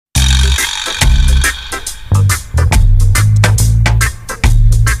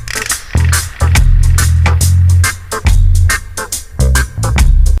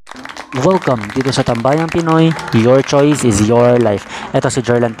Welcome dito sa Tambayang Pinoy, your choice is your life. Ito si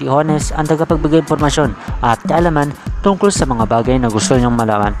Jorlan Tijones, ang tagapagbigay impormasyon at kaalaman tungkol sa mga bagay na gusto nyong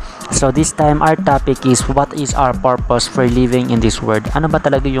malaman. So this time, our topic is what is our purpose for living in this world? Ano ba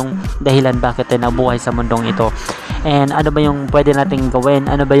talaga yung dahilan bakit tayo nabuhay sa mundong ito? And ano ba yung pwede nating gawin?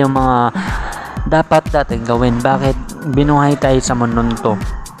 Ano ba yung mga dapat natin gawin? Bakit binuhay tayo sa mundong ito?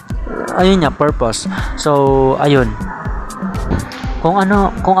 Ayun nga, purpose. So, ayun. Kung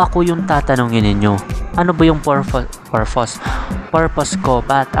ako yung tatanungin ninyo, ano ba yung purpose ko,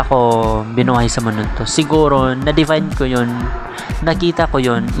 ba't ako binuhay sa mundo to? Siguro, na-define ko yun, nakita ko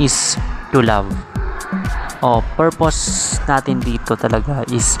yun is to love. Purpose natin dito talaga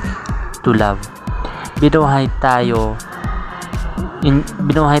is to love. Binuhay tayo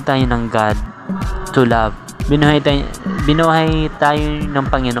ng God to love. Binuhay tayo ng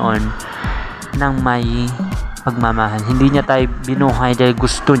Panginoon ng may pagmamahal. Hindi niya tayo binuhay dahil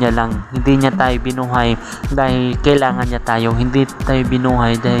gusto niya lang. Hindi niya tayo binuhay dahil kailangan niya tayo. Hindi tayo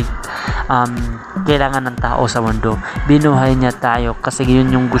binuhay dahil kailangan ng tao sa mundo. Binuhay niya tayo kasi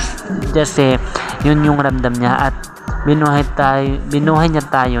yun yung gusto. Kasi yun yung ramdam niya at binuhay niya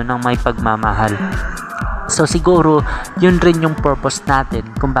tayo ng may pagmamahal. So siguro yun rin yung purpose natin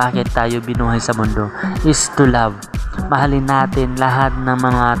kung bakit tayo binuhay sa mundo is to love. Mahalin natin lahat ng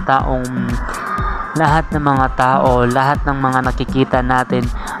mga tao, lahat ng mga nakikita natin,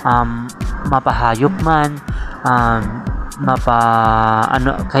 mapahayop man,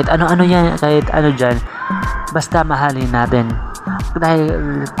 kahit ano yan, kahit ano dyan, basta mahalin natin. Dahil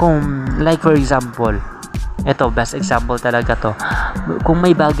kung, like for example, ito, best example talaga to, kung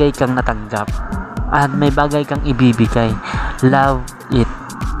may bagay kang natanggap, at may bagay kang ibibigay, love it.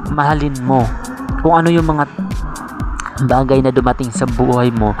 Mahalin mo. Kung ano yung mga bagay na dumating sa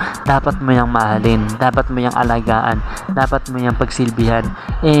buhay mo, dapat mo yung mahalin, dapat mo yung alagaan, dapat mo yung pagsilbihan.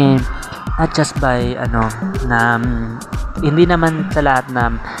 And not just by hindi naman sa lahat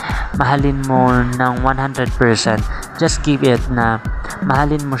na mahalin mo ng 100%, just give it na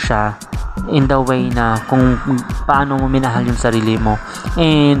mahalin mo siya in the way na kung paano mo minahal yung sarili mo.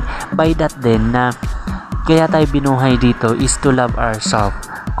 And by that din na kaya tayo binuhay dito is to love ourselves.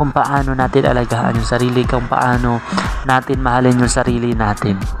 Kung paano natin alagaan yung sarili, kung paano natin mahalin yung sarili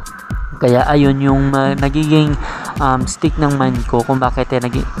natin. Kaya ayun yung nagiging stick ng mind ko kung bakit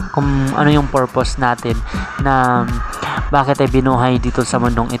kung ano yung purpose natin na bakit tayo binuhay dito sa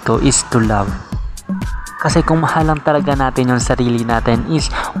mundong ito is to love. Kasi kung mahalang talaga natin yung sarili natin is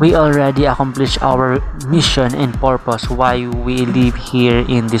we already accomplish our mission and purpose why we live here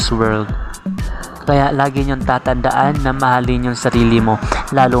in this world. Kaya lagi niyong tatandaan na mahalin yung sarili mo,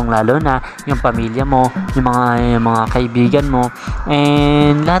 lalong-lalo na yung pamilya mo, yung mga kaibigan mo,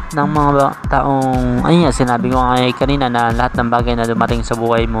 and lahat ng mga taong, sinabi ko nga kanina na lahat ng bagay na dumating sa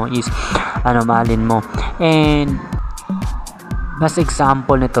buhay mo is mahalin mo. And best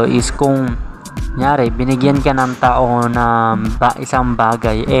example nito is kung binigyan ka ng tao na isang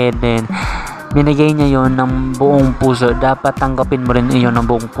bagay and then binigay niya yon ng buong puso, dapat tanggapin mo rin iyon ng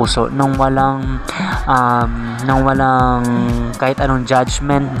buong puso nang walang kahit anong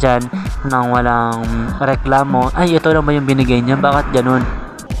judgment dyan, nang walang reklamo, ito lang ba yung binigay niya, bakit ganun?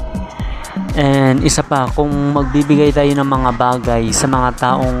 And isa pa, kung magbibigay tayo ng mga bagay sa mga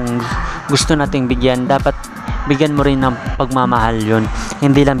taong gusto nating bigyan, dapat bigyan mo rin ng pagmamahal yun.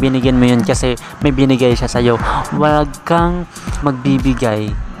 Hindi lang binigyan mo yun kasi may binigay siya sa'yo. Huwag kang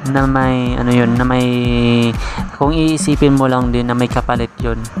magbibigay na may kung iisipin mo lang din na may kapalit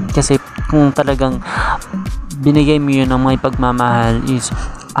yun. Kasi kung talagang binigay mo yun ng may pagmamahal is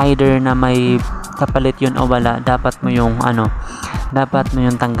either na may kapalit yun o wala, dapat mo yung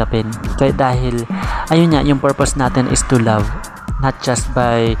tanggapin. Kaya dahil ayun nga, yung purpose natin is to love, not just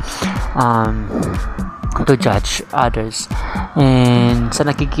by to judge others. And sa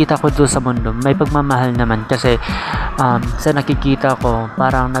nakikita ko doon sa mundo, may pagmamahal naman kasi sa nakikita ko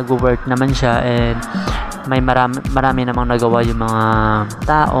parang nag-work naman siya and may marami namang nagawa yung mga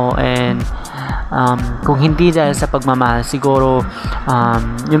tao. And kung hindi dahil sa pagmamahal, siguro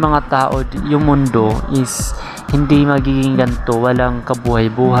yung mga tao, yung mundo is hindi magiging ganito, walang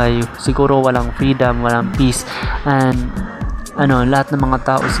kabuhay-buhay, siguro walang freedom, walang peace, and lahat ng mga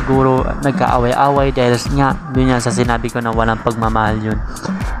tao siguro nagkaaway-away dahil nga yun nga sa sinabi ko na walang pagmamahal yun.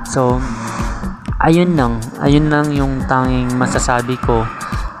 So ayun lang yung tanging masasabi ko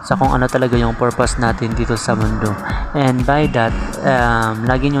sa kung ano talaga yung purpose natin dito sa mundo. And by that,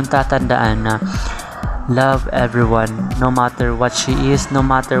 lagi niyong tatandaan na love everyone, no matter what she is, no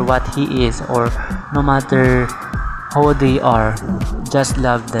matter what he is, or no matter how they are, just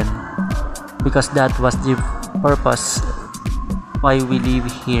love them because that was the purpose why we live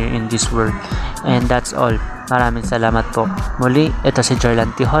here in this world. And that's all. Maraming salamat po. Muli, ito si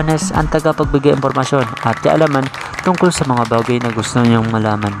Jarlan Tijones, ang tagapagbigay impormasyon at kaalaman tungkol sa mga bagay na gusto niyong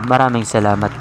malaman. Maraming salamat.